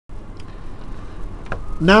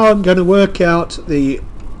now I'm going to work out an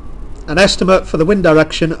estimate for the wind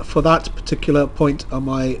direction for that particular point on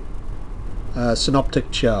my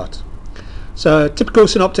synoptic chart. So a typical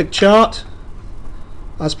synoptic chart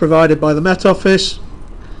as provided by the Met Office,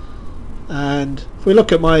 and if we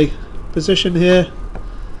look at my position here,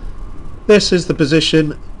 this is the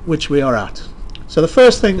position which we are at. So the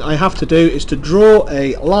first thing I have to do is to draw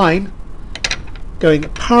a line going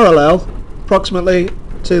parallel approximately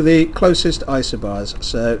to the closest isobars.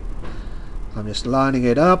 So I'm just lining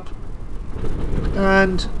it up,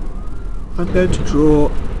 and I'm going to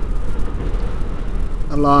draw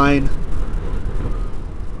a line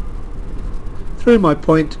through my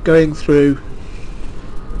point going through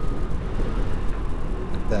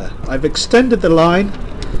there. I've extended the line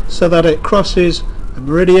so that it crosses a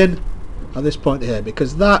meridian at this point here,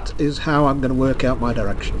 because that is how I'm going to work out my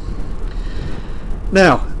direction.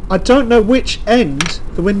 Now, I don't know which end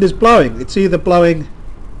the wind is blowing. It's either blowing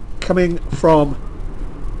coming from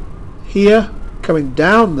here, coming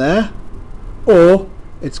down there, or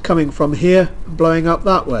it's coming from here and blowing up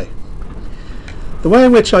that way. The way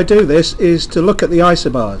in which I do this is to look at the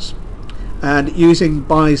isobars and using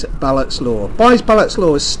Bayes-Ballott's law. Bayes-Ballott's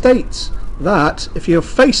law states that if you're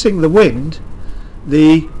facing the wind,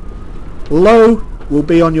 the low will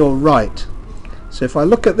be on your right. So if I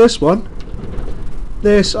look at this one,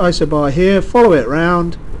 this isobar here, follow it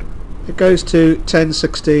round, it goes to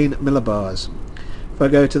 1016 millibars. If I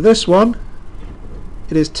go to this one,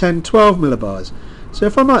 it is 1012 millibars. So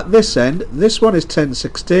if I'm at this end, this one is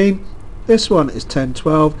 1016, this one is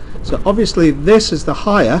 1012, so obviously this is the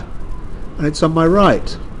higher and it's on my right,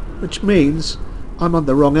 which means I'm on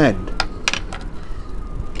the wrong end.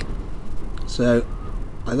 So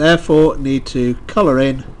I therefore need to colour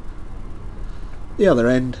in the other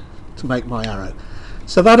end to make my arrow.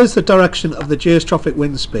 So that is the direction of the geostrophic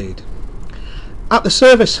wind speed. At the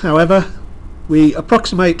surface, however, we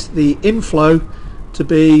approximate the inflow to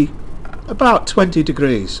be about 20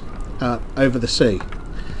 degrees over the sea.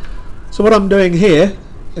 So what I'm doing here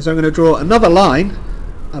is I'm going to draw another line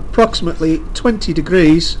approximately 20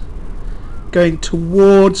 degrees going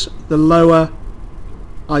towards the lower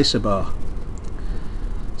isobar,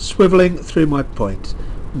 swivelling through my point.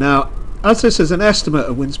 Now, as this is an estimate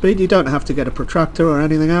of wind speed, you don't have to get a protractor or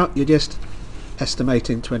anything out, you're just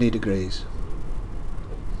estimating 20 degrees.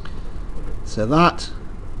 So that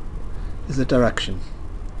is the direction.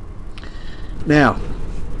 Now,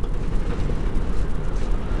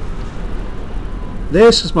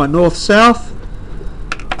 this is my north-south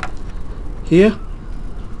here.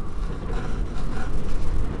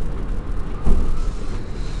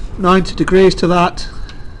 "90 degrees to that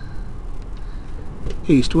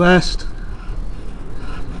east-west.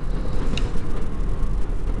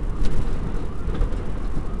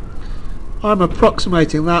 I'm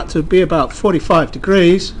approximating that to be about 45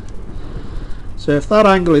 degrees. So if that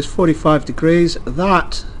angle is 45 degrees,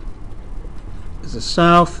 that is the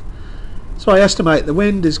south. So I estimate the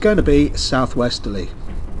wind is going to be southwesterly,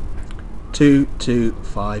 2 to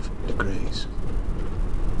 5 degrees.